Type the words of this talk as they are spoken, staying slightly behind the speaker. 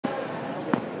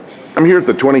I'm here at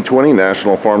the 2020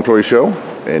 National Farm Toy Show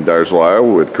in Dyersville,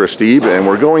 Iowa with Chris Stieb, and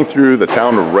we're going through the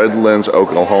town of Redlands,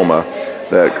 Oklahoma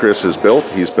that Chris has built.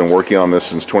 He's been working on this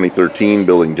since 2013,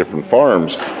 building different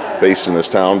farms based in this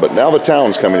town, but now the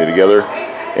town's coming together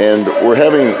and we're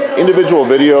having individual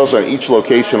videos on each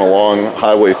location along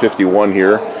Highway 51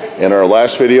 here. In our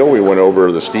last video, we went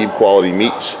over the Stieb Quality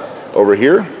Meats over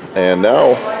here, and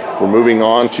now we're moving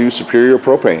on to Superior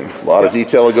Propane. A lot of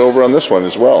detail to go over on this one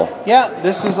as well. Yeah,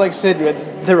 this is, like I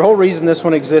said, the whole reason this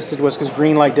one existed was because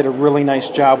Greenlight did a really nice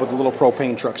job with the little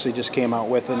propane trucks they just came out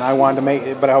with, and I wanted to make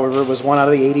it, but however it was one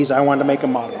out of the 80s, I wanted to make a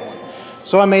modern one.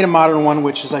 So I made a modern one,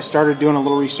 which is I started doing a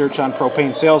little research on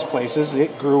propane sales places.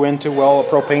 It grew into, well, a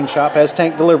propane shop has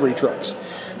tank delivery trucks.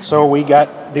 So we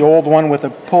got the old one with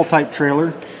a pull type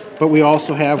trailer, but we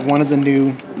also have one of the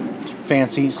new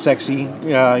fancy, sexy,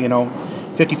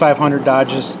 5500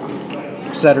 Dodges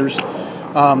setters.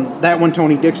 That one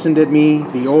Tony Dixon did me.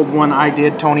 The old one I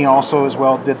did. Tony also as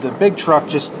well did the big truck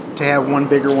just to have one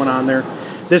bigger one on there.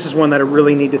 This is one that I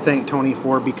really need to thank Tony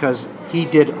for because he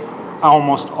did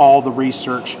almost all the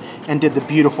research and did the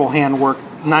beautiful handwork.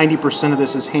 90% of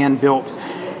this is hand built.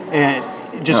 And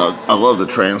just I love the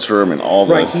transfer and all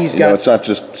the, right, he's got, it's not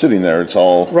just sitting there, it's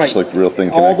all right, just like the real thing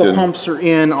all connected. the pumps are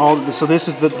in, so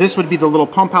this would be the little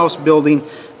pump house building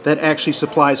that actually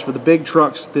supplies for the big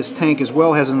trucks. This tank as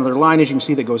well has another line, as you can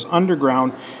see, that goes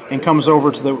underground and comes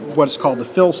over to what's called the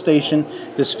fill station.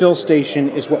 This fill station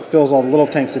is what fills all the little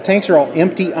tanks. The tanks are all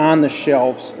empty on the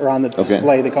shelves, or on the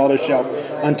display, they call it a shelf,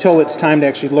 until it's time to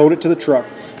actually load it to the truck.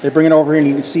 They bring it over here and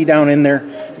you can see down in there,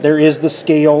 there is the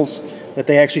scales that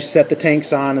they actually set the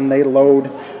tanks on and they load.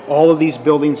 All of these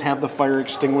buildings have the fire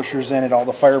extinguishers in it, all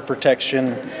the fire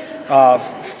protection,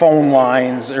 phone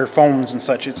lines or phones and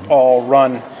such. It's all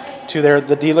run to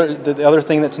the dealer. The other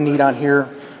thing that's neat on here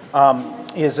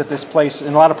is that this place,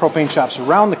 and a lot of propane shops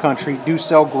around the country do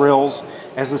sell grills,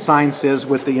 as the sign says,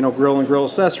 with the grill and grill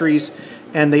accessories,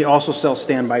 and they also sell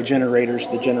standby generators,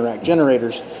 the Generac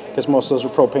generators, because most of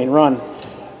those are propane run.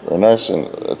 Very nice, and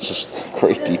that's just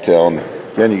great detail. And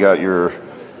again, you got your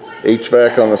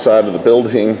HVAC on the side of the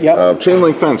building. Yep. Chain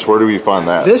link fence, where do we find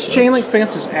that? This chain link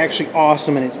fence is actually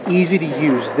awesome and it's easy to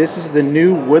use. This is the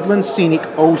new Woodland Scenic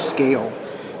O-Scale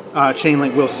chain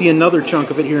link. We'll see another chunk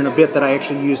of it here in a bit that I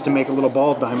actually used to make a little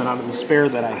ball diamond out of the spare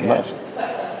that I had. Nice.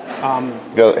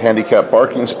 Got a handicap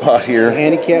parking spot here. The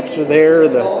handicaps are there.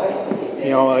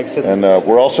 Like I said. And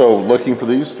we're also looking for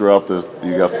these throughout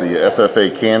you got the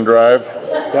FFA can drive.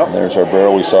 Yep. And there's our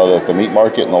barrel we saw at the meat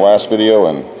market in the last video,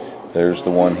 and there's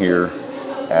the one here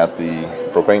at the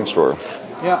propane store.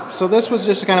 Yeah, so this was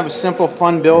just kind of a simple,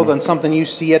 fun build on something you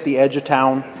see at the edge of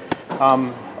town.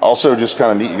 Also, just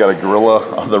kind of neat, you got a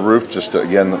gorilla on the roof, just to,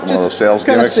 again, one of those sales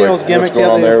kind gimmicks. Kind of sales gimmicks,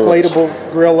 yeah, the inflatable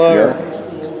gorilla. Yeah.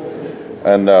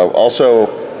 And also,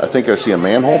 I think I see a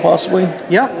manhole possibly.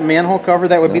 Yeah, manhole cover.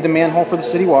 That would be the manhole for the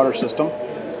city water system.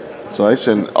 So nice,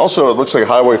 and also it looks like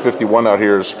Highway 51 out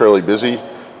here is fairly busy.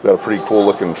 We've got a pretty cool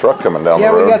looking truck coming down the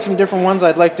road. Yeah, we got some different ones.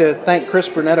 I'd like to thank Chris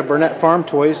Burnett of Burnett Farm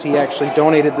Toys. He actually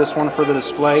donated this one for the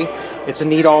display. It's a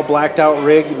neat all blacked out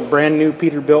rig, brand new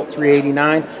Peterbilt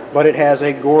 389, but it has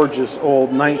a gorgeous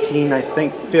old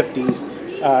 50s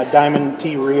Diamond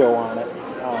T Rio on it.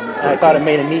 I thought it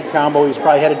made a neat combo. He's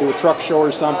probably had to do a truck show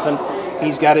or something.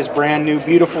 He's got his brand new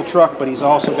beautiful truck, but he's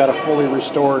also got a fully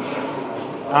restored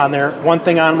on there. One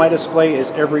thing on my display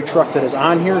is every truck that is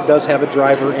on here does have a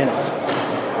driver in it.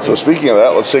 So speaking of that,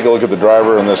 let's take a look at the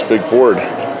driver in this big Ford.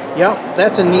 Yeah,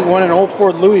 that's a neat one, an old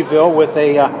Ford Louisville with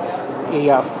a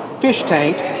fish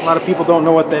tank. A lot of people don't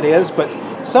know what that is, but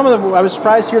some of them, I was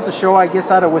surprised here at the show, I guess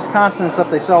out of Wisconsin and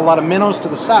stuff, they sell a lot of minnows to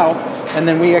the south, and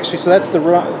then we actually, so that's the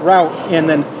route, and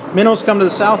then minnows come to the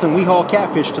south and we haul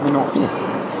catfish to the north.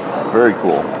 Very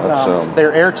cool. That's,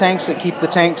 they're air tanks that keep the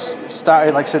tanks,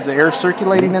 like I said, the air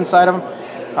circulating inside of them.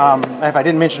 If I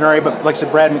didn't mention it already, but like I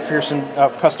said, Brad McPherson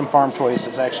of Custom Farm Toys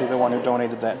is actually the one who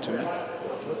donated that to me.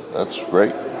 That's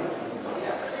great.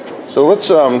 So let's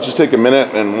just take a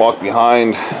minute and walk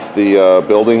behind the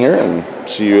building here and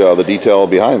see the detail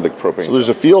behind the propane. So there's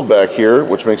a field back here,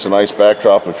 which makes a nice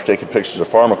backdrop if you're taking pictures of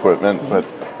farm equipment. But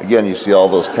again, you see all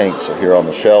those tanks here on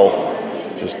the shelf,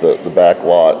 just the back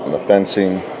lot and the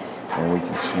fencing, and we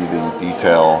can see the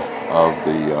detail of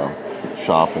the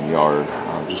shop and yard.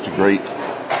 Just a great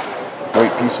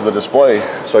piece of the display.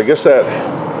 So I guess that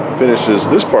finishes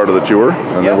this part of the tour,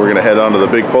 and then we're going to head on to the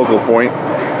big focal point,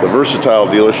 the Versatile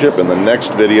dealership, in the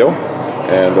next video,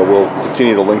 and we'll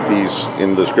continue to link these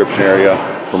in the description area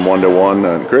from one to one.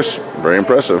 And Chris, very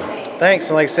impressive. Thanks,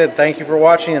 and like I said, thank you for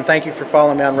watching, and thank you for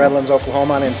following me on Redlands,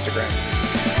 Oklahoma on Instagram.